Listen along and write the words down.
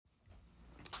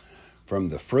From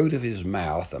the fruit of his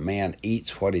mouth a man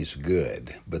eats what is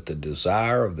good, but the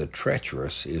desire of the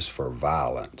treacherous is for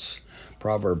violence.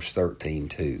 Proverbs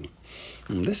 13:2.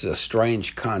 This is a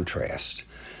strange contrast.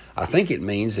 I think it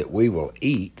means that we will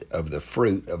eat of the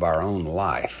fruit of our own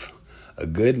life. A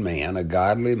good man, a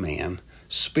godly man,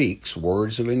 speaks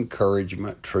words of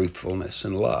encouragement, truthfulness,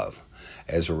 and love.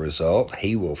 As a result,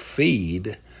 he will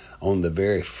feed on the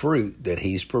very fruit that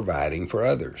he's providing for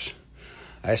others.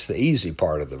 That's the easy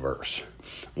part of the verse.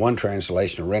 One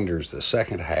translation renders the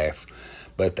second half,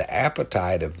 but the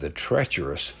appetite of the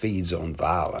treacherous feeds on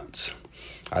violence.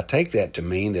 I take that to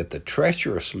mean that the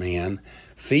treacherous man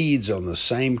feeds on the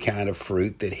same kind of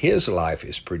fruit that his life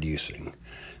is producing.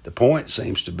 The point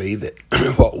seems to be that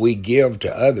what we give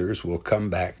to others will come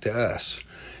back to us.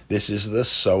 This is the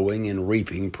sowing and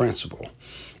reaping principle.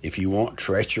 If you want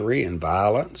treachery and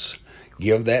violence,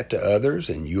 give that to others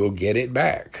and you'll get it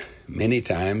back, many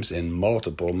times in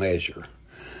multiple measure.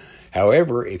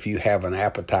 However, if you have an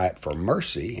appetite for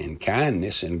mercy and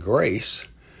kindness and grace,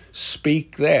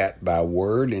 speak that by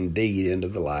word and deed into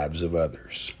the lives of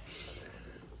others.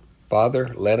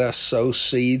 Father, let us sow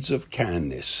seeds of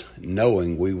kindness,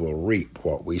 knowing we will reap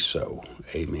what we sow.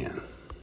 Amen.